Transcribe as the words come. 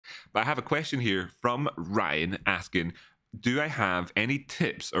But I have a question here from Ryan asking, do I have any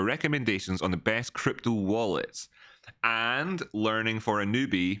tips or recommendations on the best crypto wallets? And learning for a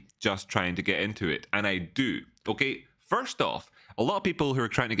newbie just trying to get into it. And I do. Okay, first off, a lot of people who are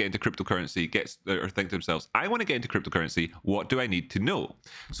trying to get into cryptocurrency or think to themselves, I want to get into cryptocurrency. What do I need to know?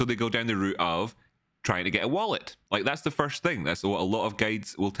 So they go down the route of trying to get a wallet. Like, that's the first thing. That's what a lot of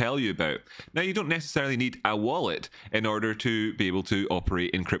guides will tell you about. Now, you don't necessarily need a wallet in order to be able to operate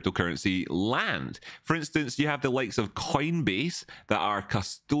in cryptocurrency land. For instance, you have the likes of Coinbase that are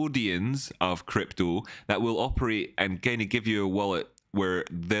custodians of crypto that will operate and kind of give you a wallet where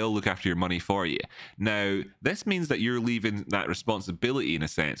they'll look after your money for you. Now, this means that you're leaving that responsibility, in a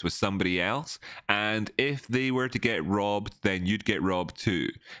sense, with somebody else. And if they were to get robbed, then you'd get robbed too.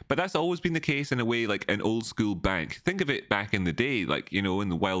 But that's always been the case in a way, like an old school bank. Think of it back in the day, like, you know, in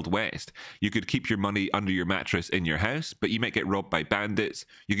the Wild West. You could keep your money under your mattress in your house, but you might get robbed by bandits.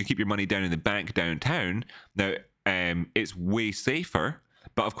 You could keep your money down in the bank downtown. Now, it's way safer.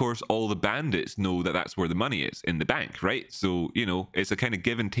 But of course, all the bandits know that that's where the money is, in the bank, right? So, you know, it's a kind of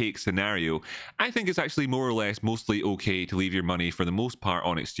give and take scenario. I think it's actually more or less mostly okay to leave your money for the most part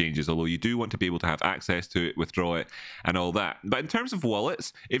on exchanges, although you do want to be able to have access to it, withdraw it, and all that. But in terms of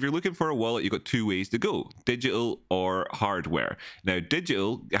wallets, if you're looking for a wallet, you've got two ways to go, digital or hardware. Now,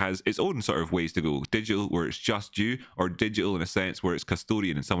 digital has its own sort of ways to go. Digital where it's just you, or digital in a sense where it's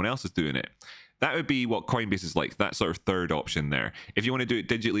custodian and someone else is doing it. That would be what Coinbase is like, that sort of third option there. If you want to do it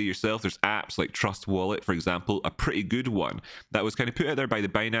digitally yourself, there's apps like Trust Wallet, for example, a pretty good one that was kind of put out there by the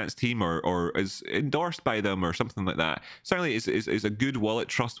Binance team or is endorsed by them or something like that. Certainly is a good wallet,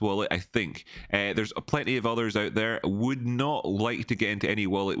 Trust Wallet, I think. There's plenty of others out there. Would not like to get into any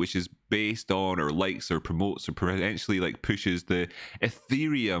wallet which is based on or likes or promotes or potentially like pushes the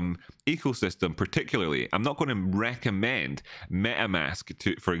Ethereum ecosystem particularly. I'm not going to recommend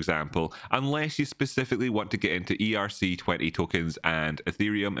MetaMask, for example, unless you specifically want to get into ERC20 tokens and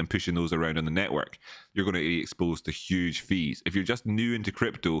Ethereum and pushing those around on the network. You're going to be exposed to huge fees. If you're just new into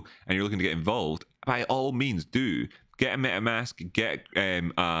crypto and you're looking to get involved, by all means do. Get a MetaMask, get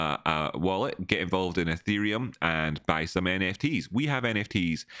a wallet, get involved in Ethereum, and buy some NFTs. We have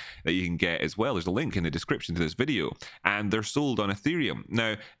NFTs that you can get as well. There's a link in the description to this video, and they're sold on Ethereum.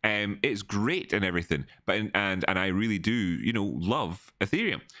 Now, it's great and everything, but and I really do, you know, love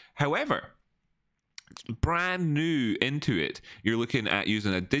Ethereum. However, brand new into it, you're looking at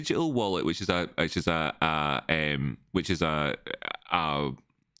using a digital wallet, which is a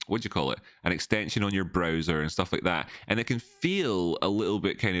what do you call it? An extension on your browser and stuff like that. And it can feel a little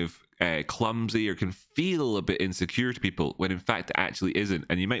bit kind of clumsy or can feel a bit insecure to people when in fact it actually isn't.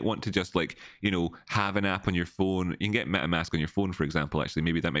 And you might want to just, like, you know, have an app on your phone. You can get MetaMask on your phone, for example. Actually,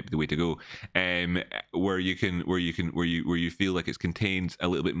 maybe that might be the way to go. Where you feel like it's contained a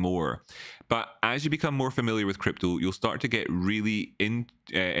little bit more. But as you become more familiar with crypto, you'll start to get really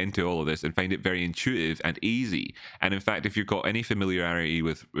into all of this and find it very intuitive and easy. And in fact, if you've got any familiarity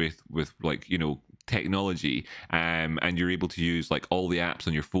with like, you know, technology, and you're able to use like all the apps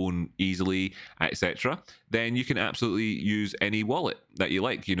on your phone easily, etc., then you can absolutely use any wallet that you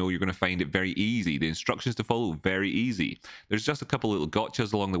like. You know, you're going to find it very easy. The instructions to follow, very easy. There's just a couple little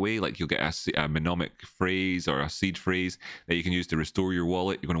gotchas along the way, like you'll get a mnemonic phrase or a seed phrase that you can use to restore your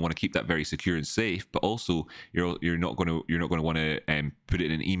wallet. You're going to want to keep that very secure and safe, but also you're not going to want to put it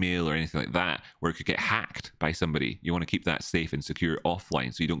in an email or anything like that where it could get hacked by somebody. You want to keep that safe and secure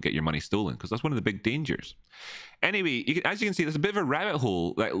offline so you don't get your money stolen, because that's one of the big dangers. Anyway, as you can see, there's a bit of a rabbit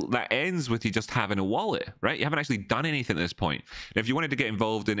hole that ends with you just having a wallet, right? You haven't actually done anything at this point. And if you wanted to get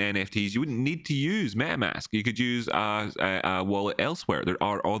involved in NFTs, you wouldn't need to use MetaMask. You could use a wallet elsewhere. There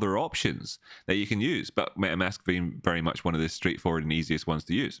are other options that you can use, but MetaMask being very much one of the straightforward and easiest ones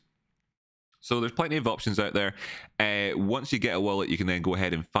to use. So there's plenty of options out there. Once you get a wallet, you can then go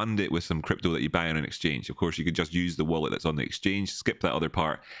ahead and fund it with some crypto that you buy on an exchange. Of course, you could just use the wallet that's on the exchange, skip that other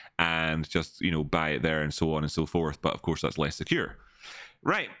part, and just, you know, buy it there and so on and so forth. But of course, that's less secure.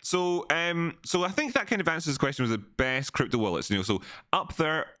 Right, so I think that kind of answers the question with the best crypto wallets. You know, so up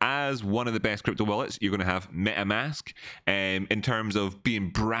there as one of the best crypto wallets, you're going to have MetaMask. In terms of being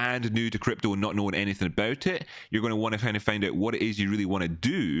brand new to crypto and not knowing anything about it, you're going to want to kind of find out what it is you really want to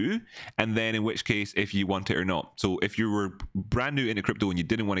do, and then in which case if you want it or not. So if you were brand new into crypto and you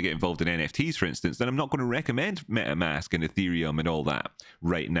didn't want to get involved in NFTs, for instance, then I'm not going to recommend MetaMask and Ethereum and all that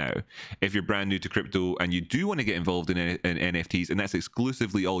right now. If you're brand new to crypto and you do want to get involved in NFTs, and that's exclusively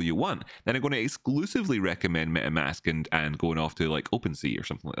all you want, then I'm going to exclusively recommend MetaMask and going off to like OpenSea or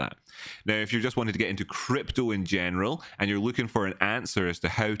something like that. Now, if you're just wanting to get into crypto in general and you're looking for an answer as to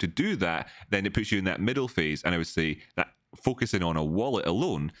how to do that, then it puts you in that middle phase. And I would say that focusing on a wallet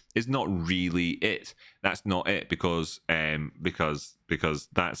alone is not really it. That's not it, because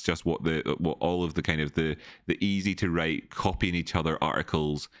that's just what all of the kind of the easy to write, copying each other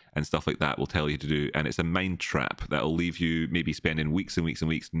articles and stuff like that will tell you to do. And it's a mind trap that will leave you maybe spending weeks and weeks and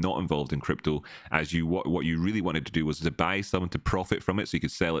weeks not involved in crypto, as you what you really wanted to do was to buy someone to profit from it so you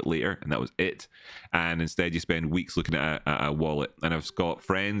could sell it later, and that was it. And instead you spend weeks looking at a wallet. And I've got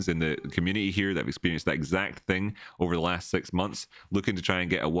friends in the community here that have experienced that exact thing over the last 6 months, looking to try and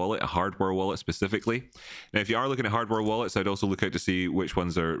get a wallet, a hardware wallet specifically. Now, if you are looking at hardware wallets, I'd also look out to see which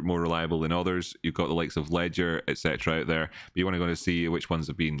ones are more reliable than others. You've got the likes of Ledger, etc. out there, but you want to go to see which ones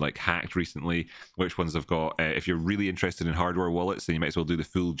have been like hacked recently, which ones have got. If you're really interested in hardware wallets, then you might as well do the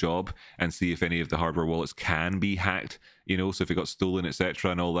full job and see if any of the hardware wallets can be hacked. You know, so if it got stolen,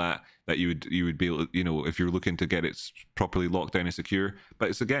 etc., and all that, that you would be able to, you know, if you're looking to get it properly locked down and secure. But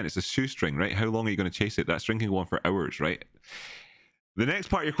it's a shoestring, right? How long are you going to chase it? That string can go on for hours, right? The next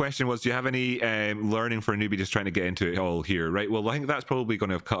part of your question was, do you have any learning for a newbie just trying to get into it all here, right? Well, I think that's probably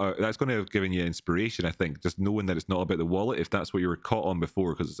going to have that's going to have given you inspiration, I think, just knowing that it's not about the wallet, if that's what you were caught on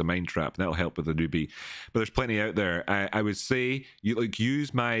before, because it's a mind trap, and that'll help with the newbie. But there's plenty out there. I would say you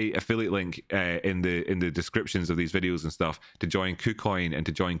use my affiliate link in the descriptions of these videos and stuff to join KuCoin and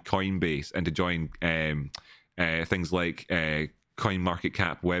to join Coinbase and to join things like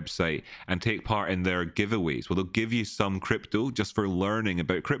CoinMarketCap website, and take part in their giveaways. Well, they'll give you some crypto just for learning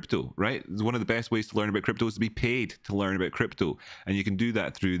about crypto, right? One of the best ways to learn about crypto is to be paid to learn about crypto, and you can do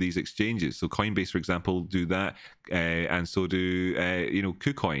that through these exchanges. So Coinbase, for example, do that, and so do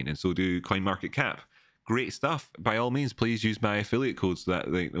KuCoin, and so do CoinMarketCap. Great stuff. By all means, please use my affiliate code so that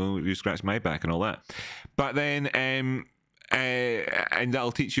you scratch my back and all that. But then and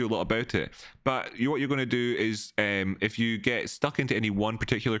that'll teach you a lot about it. But what you're going to do is, if you get stuck into any one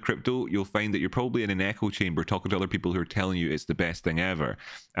particular crypto, you'll find that you're probably in an echo chamber talking to other people who are telling you it's the best thing ever.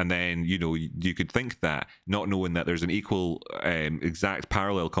 And then, you could think that, not knowing that there's an equal, exact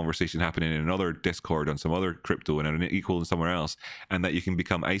parallel conversation happening in another Discord on some other crypto and an equal in somewhere else, and that you can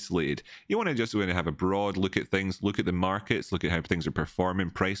become isolated. You want to just have a broad look at things, look at the markets, look at how things are performing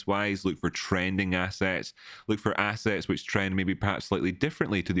price-wise, look for trending assets, look for assets which trend maybe perhaps slightly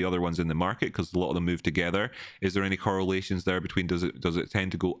differently to the other ones in the market, because a lot of them move together. Is there any correlations there between, does it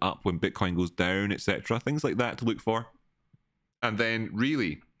tend to go up when Bitcoin goes down, etc.? Things like that to look for. And then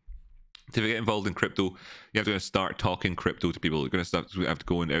really, to get involved in crypto, you have to start talking crypto to people. You're going to have to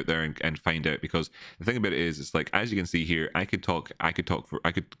go out there and find out, because the thing about it is, it's like, as you can see here, I could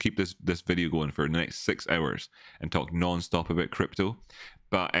keep this video going for the next 6 hours and talk non-stop about crypto.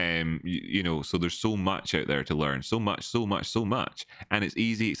 But so there's so much out there to learn, so much, and it's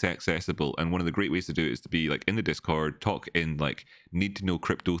easy, it's accessible. And one of the great ways to do it is to be like in the Discord, talk in like need to know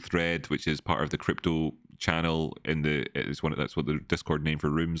crypto thread, which is part of the crypto channel that's what the Discord name for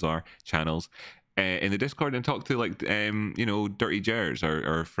rooms are, channels. In the Discord, and talk to like Dirty Jers,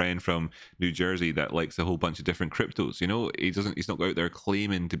 our friend from New Jersey that likes a whole bunch of different cryptos. He's not out there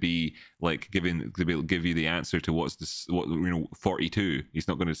claiming to be like to be able to give you the answer to what 42. He's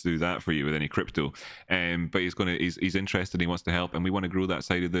not going to do that for you with any crypto. But he's interested, he wants to help, and we want to grow that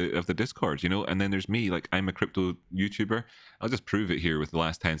side of the Discord, and then there's me, like I'm a crypto YouTuber. I'll just prove it here with the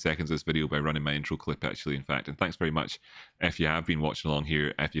last 10 seconds of this video by running my intro clip, actually, in fact. And thanks very much if you have been watching along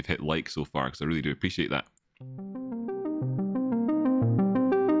here, if you've hit like so far, because I really do appreciate that.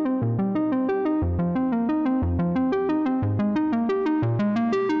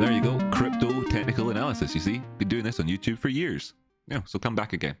 There you go, crypto technical analysis. You see, been doing this on YouTube for years. So come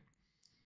back again.